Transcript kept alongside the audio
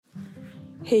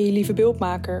Hey lieve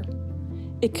beeldmaker.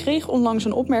 Ik kreeg onlangs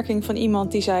een opmerking van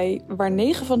iemand die zei: waar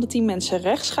 9 van de 10 mensen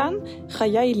rechts gaan, ga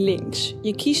jij links.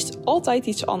 Je kiest altijd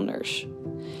iets anders.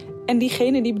 En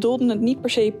diegene die bedoelde het niet per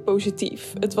se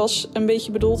positief. Het was een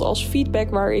beetje bedoeld als feedback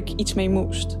waar ik iets mee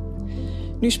moest.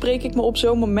 Nu spreek ik me op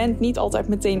zo'n moment niet altijd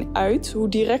meteen uit, hoe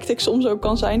direct ik soms ook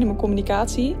kan zijn in mijn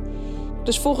communicatie.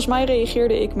 Dus volgens mij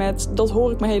reageerde ik met: dat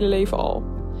hoor ik mijn hele leven al.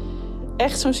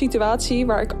 Echt zo'n situatie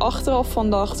waar ik achteraf van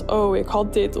dacht: oh, ik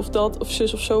had dit of dat of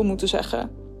zus of zo moeten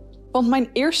zeggen. Want mijn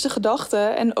eerste gedachte,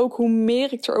 en ook hoe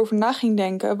meer ik erover na ging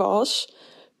denken, was: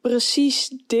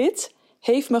 precies dit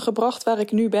heeft me gebracht waar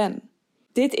ik nu ben.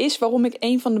 Dit is waarom ik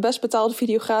een van de best betaalde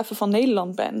videografen van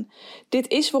Nederland ben. Dit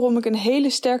is waarom ik een hele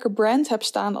sterke brand heb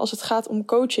staan als het gaat om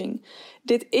coaching.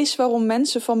 Dit is waarom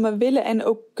mensen van me willen en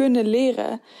ook kunnen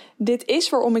leren. Dit is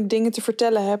waarom ik dingen te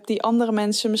vertellen heb die andere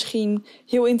mensen misschien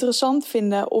heel interessant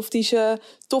vinden of die ze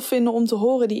tof vinden om te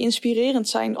horen, die inspirerend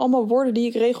zijn. Allemaal woorden die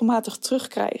ik regelmatig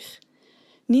terugkrijg.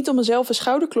 Niet om mezelf een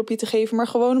schouderklopje te geven, maar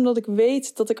gewoon omdat ik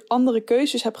weet dat ik andere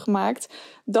keuzes heb gemaakt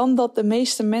dan dat de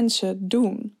meeste mensen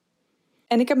doen.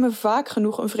 En ik heb me vaak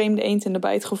genoeg een vreemde eend in de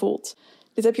bijt gevoeld.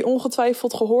 Dit heb je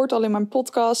ongetwijfeld gehoord al in mijn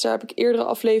podcast. Daar heb ik eerdere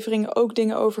afleveringen ook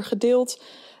dingen over gedeeld.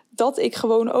 Dat ik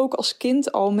gewoon ook als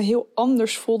kind al me heel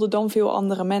anders voelde dan veel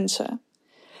andere mensen.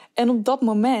 En op dat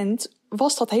moment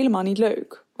was dat helemaal niet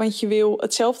leuk. Want je wil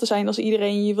hetzelfde zijn als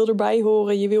iedereen. Je wil erbij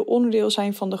horen. Je wil onderdeel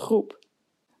zijn van de groep.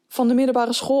 Van de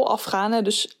middelbare school afgaan,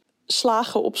 dus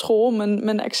slagen op school,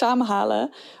 mijn examen halen,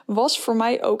 was voor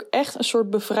mij ook echt een soort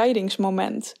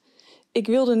bevrijdingsmoment. Ik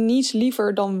wilde niets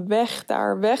liever dan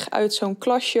weg uit zo'n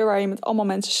klasje waar je met allemaal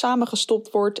mensen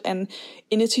samengestopt wordt en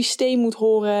in het systeem moet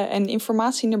horen en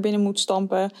informatie naar binnen moet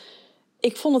stampen.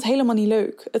 Ik vond het helemaal niet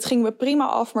leuk. Het ging me prima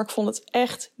af, maar ik vond het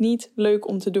echt niet leuk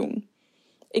om te doen.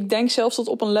 Ik denk zelfs tot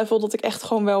op een level dat ik echt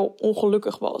gewoon wel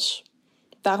ongelukkig was.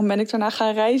 Daarom ben ik daarna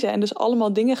gaan reizen en dus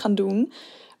allemaal dingen gaan doen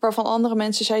waarvan andere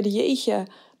mensen zeiden: jeetje,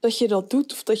 dat je dat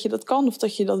doet of dat je dat kan of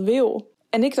dat je dat wil.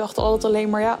 En ik dacht altijd alleen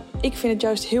maar: ja, ik vind het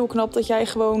juist heel knap dat jij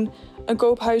gewoon een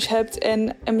koophuis hebt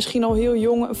en misschien al heel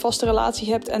jong een vaste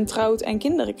relatie hebt en trouwt en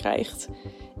kinderen krijgt.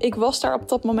 Ik was daar op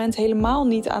dat moment helemaal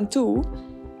niet aan toe.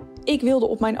 Ik wilde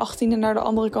op mijn 18e naar de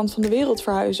andere kant van de wereld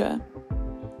verhuizen.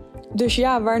 Dus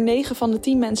ja, waar 9 van de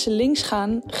 10 mensen links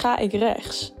gaan, ga ik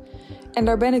rechts. En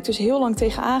daar ben ik dus heel lang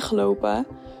tegen aangelopen,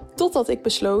 totdat ik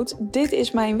besloot: dit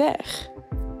is mijn weg.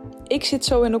 Ik zit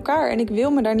zo in elkaar en ik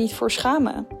wil me daar niet voor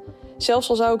schamen. Zelfs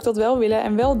al zou ik dat wel willen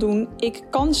en wel doen, ik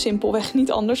kan simpelweg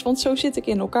niet anders, want zo zit ik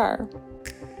in elkaar.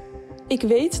 Ik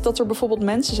weet dat er bijvoorbeeld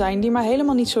mensen zijn die mij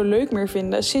helemaal niet zo leuk meer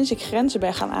vinden sinds ik grenzen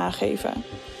ben gaan aangeven.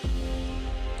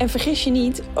 En vergis je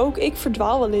niet, ook ik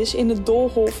verdwaal wel eens in het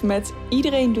doolhof met: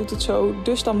 iedereen doet het zo,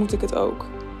 dus dan moet ik het ook.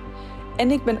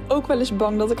 En ik ben ook wel eens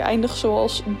bang dat ik eindig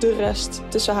zoals de rest,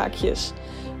 tussen haakjes.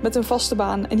 Met een vaste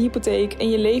baan, een hypotheek en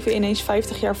je leven ineens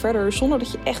 50 jaar verder zonder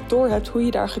dat je echt doorhebt hoe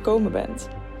je daar gekomen bent.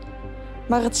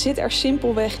 Maar het zit er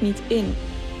simpelweg niet in.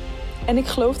 En ik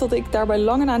geloof dat ik daar bij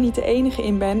lange na niet de enige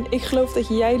in ben. Ik geloof dat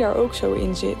jij daar ook zo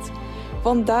in zit.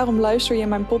 Want daarom luister je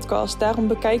mijn podcast, daarom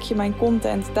bekijk je mijn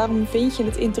content, daarom vind je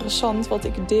het interessant wat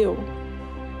ik deel.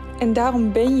 En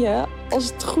daarom ben je,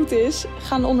 als het goed is,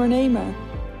 gaan ondernemen.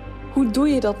 Hoe doe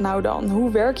je dat nou dan?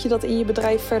 Hoe werk je dat in je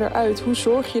bedrijf verder uit? Hoe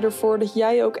zorg je ervoor dat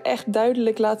jij ook echt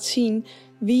duidelijk laat zien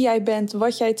wie jij bent,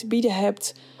 wat jij te bieden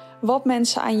hebt, wat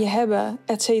mensen aan je hebben,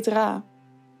 etc.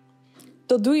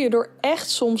 Dat doe je door echt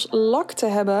soms lak te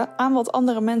hebben aan wat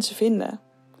andere mensen vinden.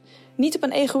 Niet op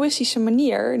een egoïstische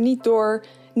manier, niet door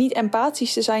niet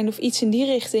empathisch te zijn of iets in die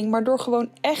richting, maar door gewoon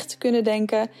echt te kunnen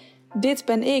denken: dit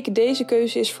ben ik, deze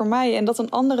keuze is voor mij, en dat een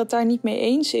ander het daar niet mee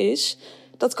eens is.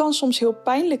 Dat kan soms heel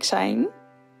pijnlijk zijn,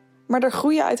 maar daar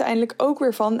groei je uiteindelijk ook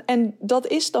weer van en dat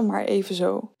is dan maar even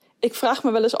zo. Ik vraag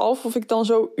me wel eens af of ik dan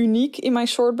zo uniek in mijn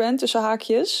soort ben, tussen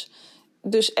haakjes.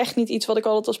 Dus echt niet iets wat ik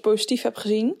altijd als positief heb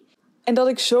gezien. En dat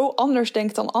ik zo anders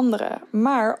denk dan anderen.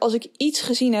 Maar als ik iets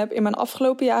gezien heb in mijn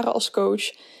afgelopen jaren als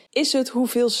coach, is het hoe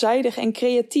veelzijdig en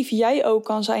creatief jij ook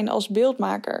kan zijn als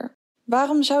beeldmaker.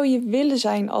 Waarom zou je willen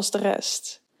zijn als de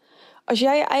rest? Als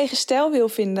jij je eigen stijl wil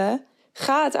vinden,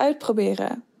 ga het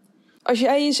uitproberen. Als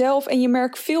jij jezelf en je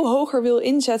merk veel hoger wil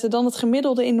inzetten dan het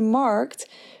gemiddelde in de markt,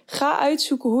 ga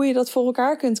uitzoeken hoe je dat voor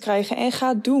elkaar kunt krijgen en ga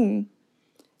het doen.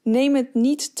 Neem het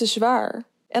niet te zwaar.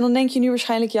 En dan denk je nu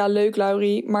waarschijnlijk: ja, leuk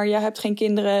Laurie, maar jij hebt geen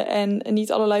kinderen en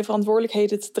niet allerlei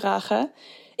verantwoordelijkheden te dragen.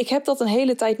 Ik heb dat een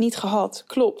hele tijd niet gehad,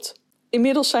 klopt.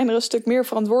 Inmiddels zijn er een stuk meer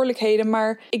verantwoordelijkheden,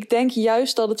 maar ik denk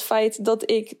juist dat het feit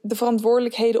dat ik de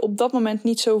verantwoordelijkheden op dat moment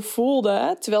niet zo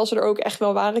voelde, terwijl ze er ook echt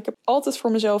wel waren. Ik heb altijd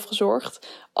voor mezelf gezorgd,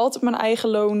 altijd mijn eigen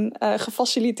loon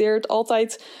gefaciliteerd,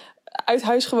 altijd uit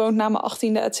huis gewoond na mijn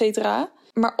 18e, et cetera.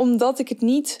 Maar omdat ik het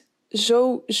niet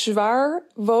zo zwaar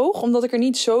woog, omdat ik er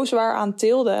niet zo zwaar aan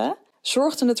tilde,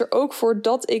 zorgde het er ook voor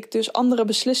dat ik dus andere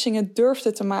beslissingen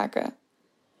durfde te maken.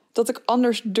 Dat ik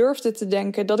anders durfde te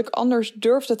denken, dat ik anders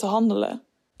durfde te handelen.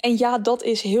 En ja, dat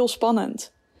is heel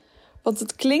spannend. Want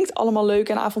het klinkt allemaal leuk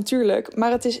en avontuurlijk,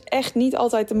 maar het is echt niet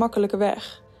altijd de makkelijke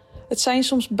weg. Het zijn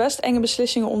soms best enge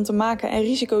beslissingen om te maken en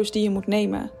risico's die je moet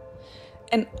nemen.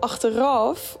 En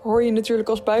achteraf hoor je natuurlijk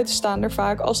als buitenstaander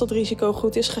vaak als dat risico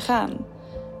goed is gegaan.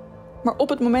 Maar op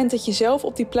het moment dat je zelf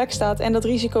op die plek staat en dat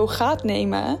risico gaat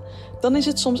nemen, dan is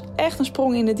het soms echt een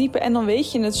sprong in de diepe en dan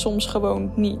weet je het soms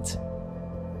gewoon niet.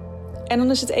 En dan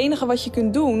is het enige wat je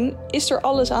kunt doen, is er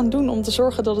alles aan doen om te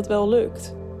zorgen dat het wel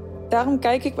lukt. Daarom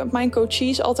kijk ik met mijn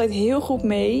coaches altijd heel goed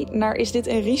mee naar, is dit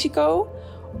een risico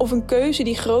of een keuze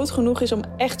die groot genoeg is om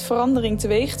echt verandering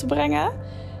teweeg te brengen,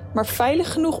 maar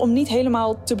veilig genoeg om niet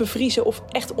helemaal te bevriezen of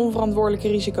echt onverantwoordelijke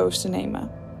risico's te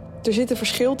nemen. Er zit een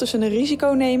verschil tussen een risico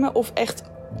nemen of echt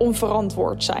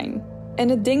onverantwoord zijn. En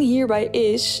het ding hierbij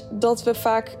is dat we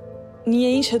vaak niet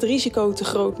eens het risico te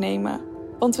groot nemen.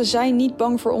 Want we zijn niet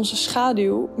bang voor onze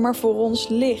schaduw, maar voor ons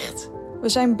licht. We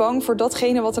zijn bang voor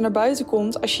datgene wat er naar buiten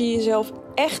komt als je jezelf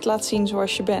echt laat zien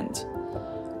zoals je bent.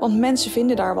 Want mensen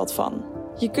vinden daar wat van.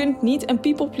 Je kunt niet een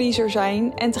people pleaser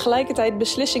zijn en tegelijkertijd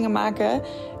beslissingen maken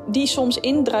die soms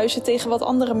indruisen tegen wat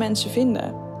andere mensen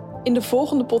vinden. In de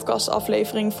volgende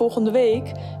podcastaflevering volgende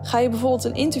week ga je bijvoorbeeld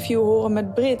een interview horen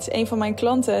met Brit, een van mijn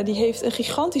klanten. Die heeft een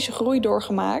gigantische groei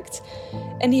doorgemaakt.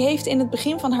 En die heeft in het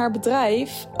begin van haar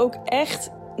bedrijf ook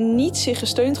echt niet zich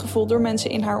gesteund gevoeld door mensen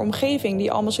in haar omgeving.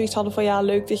 Die allemaal zoiets hadden van ja,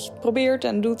 leuk dat je het probeert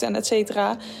en doet en et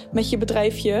cetera met je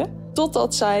bedrijfje.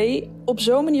 Totdat zij op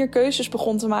zo'n manier keuzes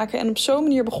begon te maken en op zo'n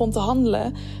manier begon te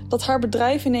handelen, dat haar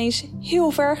bedrijf ineens heel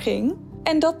ver ging.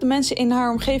 En dat de mensen in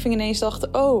haar omgeving ineens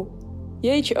dachten, oh,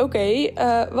 jeetje, oké,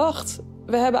 wacht.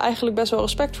 We hebben eigenlijk best wel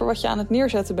respect voor wat je aan het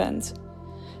neerzetten bent.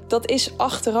 Dat is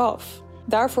achteraf.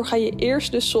 Daarvoor ga je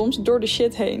eerst dus soms door de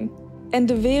shit heen. En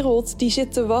de wereld die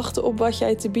zit te wachten op wat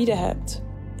jij te bieden hebt.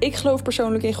 Ik geloof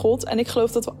persoonlijk in God en ik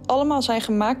geloof dat we allemaal zijn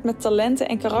gemaakt met talenten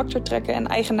en karaktertrekken en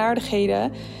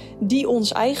eigenaardigheden die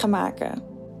ons eigen maken.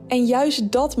 En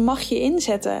juist dat mag je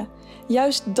inzetten.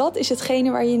 Juist dat is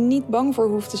hetgene waar je niet bang voor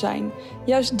hoeft te zijn.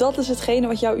 Juist dat is hetgene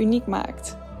wat jou uniek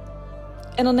maakt.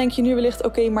 En dan denk je nu wellicht,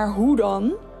 oké, maar hoe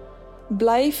dan?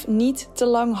 Blijf niet te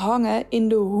lang hangen in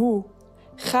de hoe.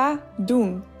 Ga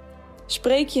doen.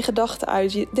 Spreek je gedachten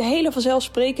uit. De hele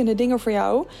vanzelfsprekende dingen voor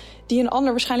jou, die een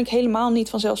ander waarschijnlijk helemaal niet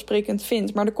vanzelfsprekend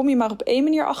vindt. Maar daar kom je maar op één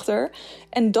manier achter.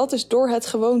 En dat is door het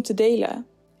gewoon te delen.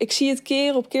 Ik zie het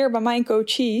keer op keer bij mijn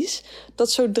coaches,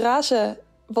 dat zodra ze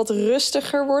wat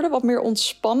rustiger worden, wat meer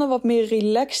ontspannen, wat meer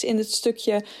relaxed in het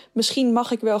stukje, misschien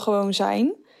mag ik wel gewoon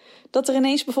zijn, dat er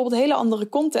ineens bijvoorbeeld hele andere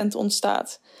content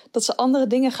ontstaat. Dat ze andere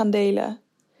dingen gaan delen.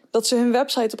 Dat ze hun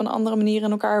website op een andere manier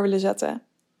in elkaar willen zetten.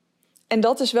 En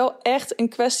dat is wel echt een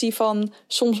kwestie van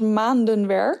soms maanden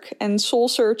werk en soul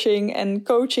searching en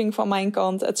coaching van mijn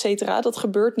kant, et cetera. Dat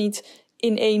gebeurt niet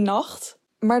in één nacht,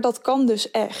 maar dat kan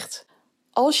dus echt.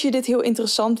 Als je dit heel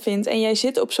interessant vindt en jij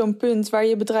zit op zo'n punt waar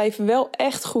je bedrijf wel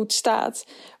echt goed staat,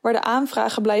 waar de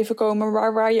aanvragen blijven komen,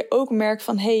 waar je ook merkt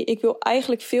van hey, ik wil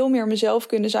eigenlijk veel meer mezelf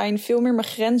kunnen zijn, veel meer mijn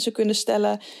grenzen kunnen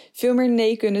stellen, veel meer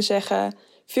nee kunnen zeggen,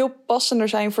 veel passender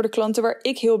zijn voor de klanten waar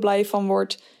ik heel blij van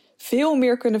word, veel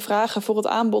meer kunnen vragen voor het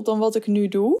aanbod dan wat ik nu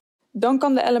doe, dan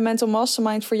kan de Elemental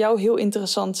Mastermind voor jou heel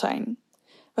interessant zijn.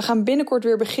 We gaan binnenkort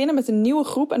weer beginnen met een nieuwe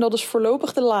groep en dat is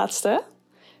voorlopig de laatste.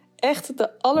 Echt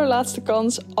de allerlaatste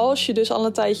kans als je dus al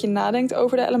een tijdje nadenkt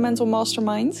over de Elemental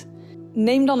Mastermind.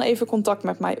 Neem dan even contact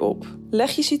met mij op.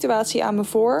 Leg je situatie aan me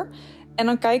voor en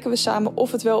dan kijken we samen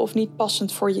of het wel of niet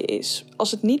passend voor je is.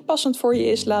 Als het niet passend voor je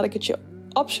is, laat ik het je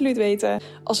absoluut weten.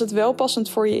 Als het wel passend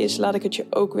voor je is, laat ik het je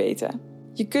ook weten.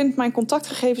 Je kunt mijn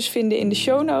contactgegevens vinden in de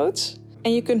show notes.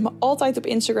 En je kunt me altijd op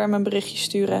Instagram een berichtje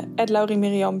sturen,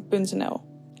 @lauriemiriam.nl.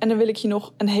 En dan wil ik je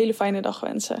nog een hele fijne dag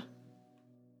wensen.